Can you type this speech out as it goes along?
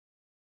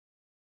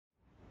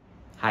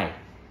Hi,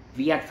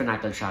 we at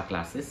Finacle Shah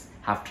Classes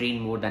have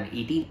trained more than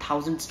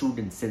 18,000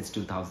 students since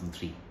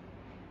 2003.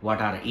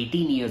 What our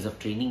 18 years of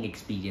training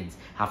experience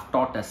have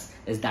taught us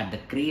is that the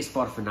craze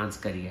for finance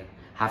career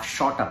have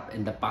shot up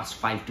in the past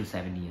 5 to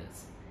 7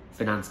 years.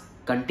 Finance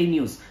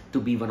continues to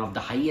be one of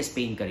the highest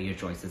paying career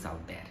choices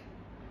out there.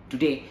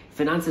 Today,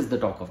 finance is the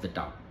talk of the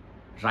town.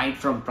 Right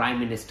from Prime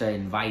Minister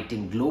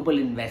inviting global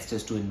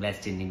investors to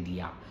invest in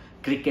India,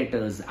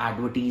 cricketers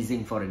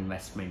advertising for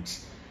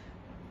investments,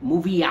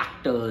 movie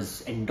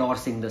actors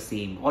endorsing the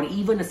same, or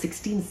even a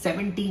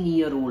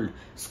 16-17-year-old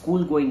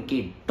school-going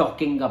kid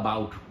talking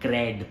about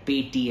cred,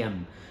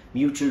 Paytm,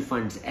 mutual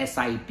funds,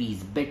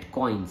 SIPs,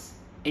 bitcoins.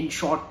 In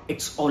short,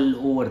 it's all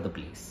over the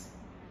place.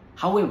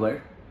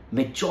 However,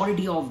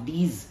 majority of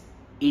these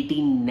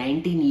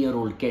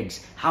 18-19-year-old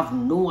kids have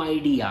no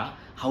idea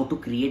how to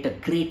create a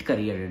great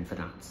career in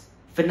finance.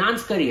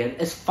 Finance career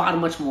is far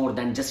much more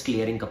than just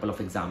clearing a couple of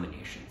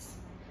examinations.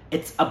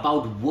 It's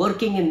about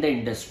working in the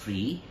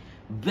industry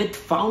with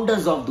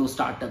founders of those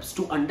startups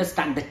to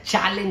understand the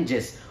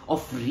challenges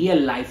of real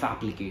life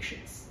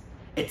applications.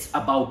 It's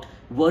about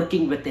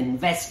working with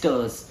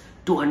investors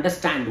to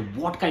understand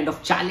what kind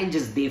of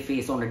challenges they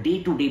face on a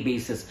day-to-day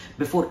basis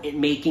before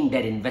making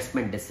their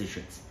investment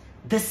decisions.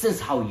 This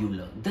is how you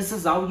learn. This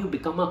is how you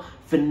become a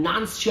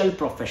financial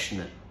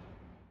professional.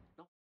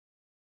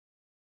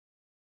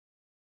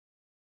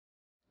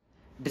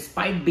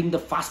 Despite being the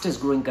fastest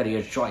growing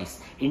career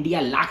choice,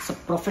 India lacks a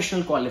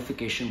professional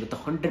qualification with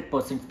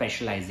 100%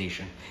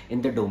 specialization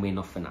in the domain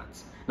of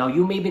finance. Now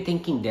you may be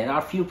thinking there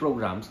are few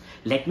programs.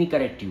 Let me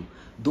correct you.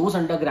 Those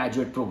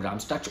undergraduate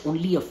programs touch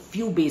only a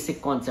few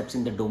basic concepts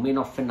in the domain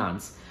of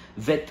finance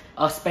with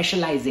a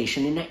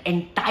specialization in an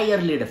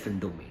entirely different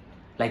domain.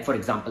 Like for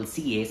example,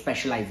 CA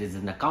specializes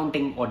in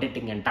accounting,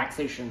 auditing and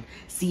taxation.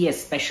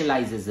 CS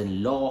specializes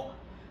in law.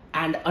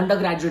 And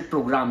undergraduate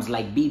programs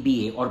like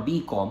BBA or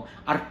BCom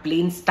are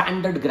plain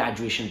standard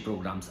graduation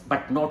programs,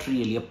 but not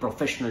really a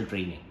professional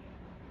training.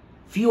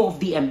 Few of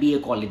the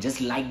MBA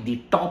colleges, like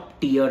the top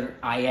tier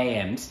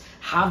IIMs,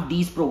 have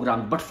these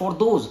programs, but for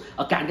those,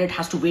 a candidate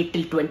has to wait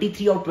till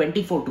 23 or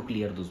 24 to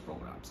clear those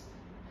programs.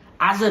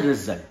 As a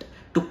result,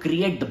 to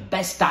create the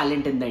best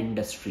talent in the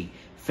industry,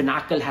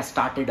 Finacle has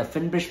started a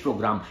Finbridge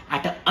program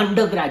at an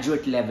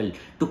undergraduate level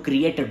to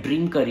create a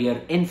dream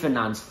career in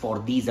finance for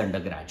these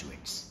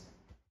undergraduates.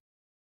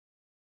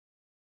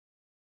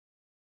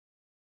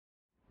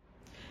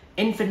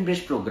 In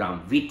Finbridge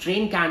program, we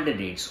train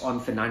candidates on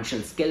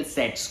financial skill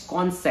sets,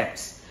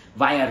 concepts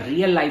via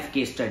real-life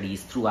case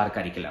studies through our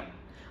curriculum.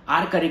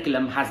 Our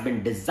curriculum has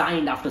been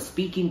designed after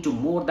speaking to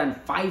more than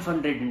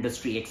 500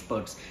 industry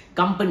experts,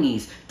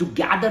 companies to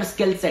gather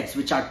skill sets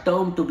which are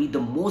termed to be the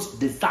most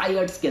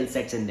desired skill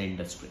sets in the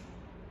industry.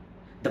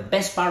 The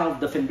best part of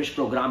the Finbridge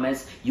program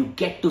is you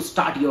get to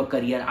start your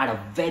career at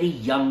a very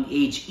young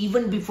age,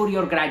 even before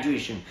your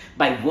graduation,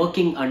 by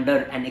working under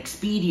an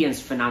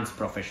experienced finance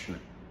professional.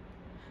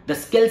 The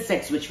skill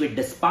sets which we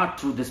dispart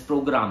through this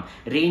program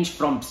range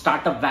from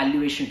startup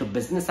valuation to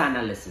business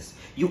analysis.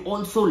 You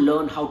also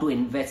learn how to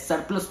invest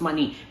surplus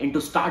money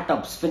into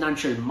startups,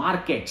 financial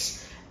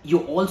markets. You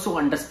also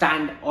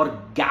understand or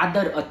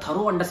gather a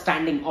thorough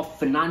understanding of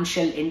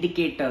financial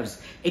indicators,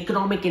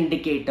 economic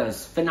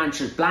indicators,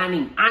 financial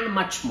planning, and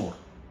much more.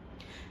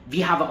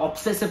 We have an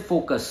obsessive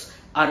focus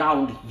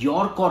around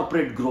your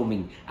corporate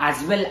grooming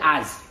as well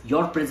as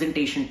your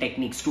presentation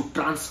techniques to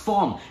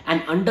transform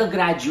an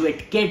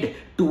undergraduate kid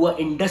to an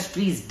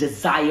industry's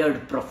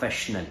desired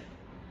professional.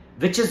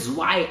 Which is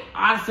why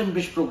our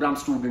Finbridge program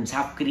students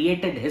have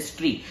created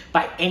history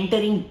by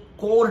entering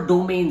core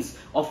domains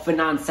of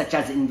finance such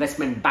as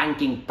investment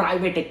banking,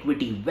 private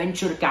equity,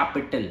 venture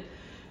capital,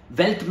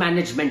 wealth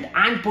management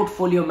and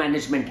portfolio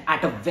management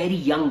at a very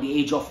young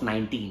age of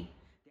 19.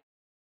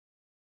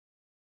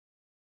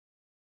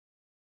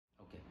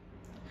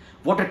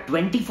 What a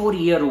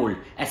 24-year-old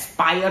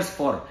aspires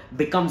for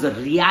becomes a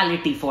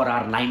reality for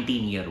our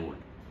 19-year-old.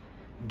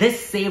 This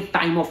saved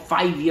time of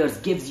 5 years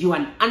gives you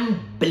an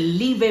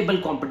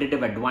unbelievable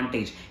competitive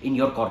advantage in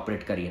your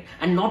corporate career.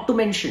 And not to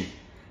mention,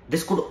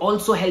 this could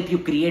also help you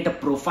create a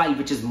profile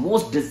which is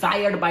most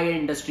desired by your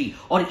industry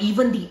or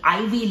even the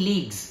Ivy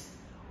Leagues,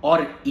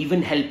 or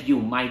even help you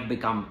might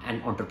become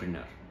an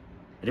entrepreneur.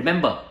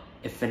 Remember,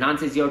 if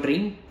finance is your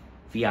dream,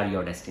 we are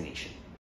your destination.